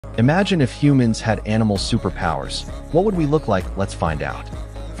Imagine if humans had animal superpowers. What would we look like? Let's find out.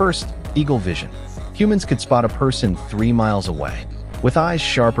 First, eagle vision. Humans could spot a person 3 miles away. With eyes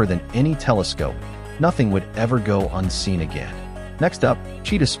sharper than any telescope, nothing would ever go unseen again. Next up,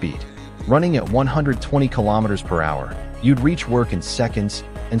 cheetah speed. Running at 120 kilometers per hour, you'd reach work in seconds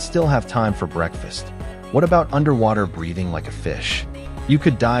and still have time for breakfast. What about underwater breathing like a fish? You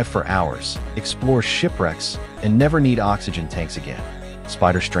could dive for hours, explore shipwrecks, and never need oxygen tanks again.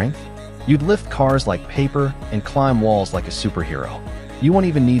 Spider strength? You'd lift cars like paper and climb walls like a superhero. You won't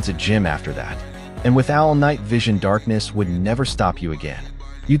even need a gym after that. And with owl night vision, darkness would never stop you again.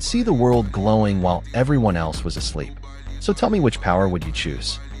 You'd see the world glowing while everyone else was asleep. So tell me, which power would you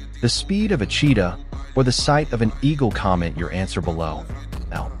choose? The speed of a cheetah or the sight of an eagle? Comment your answer below.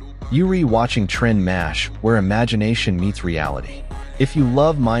 Now, you watching Trend Mash, where imagination meets reality. If you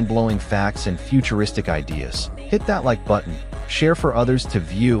love mind-blowing facts and futuristic ideas, hit that like button, share for others to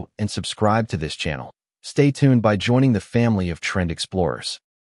view, and subscribe to this channel. Stay tuned by joining the family of Trend Explorers.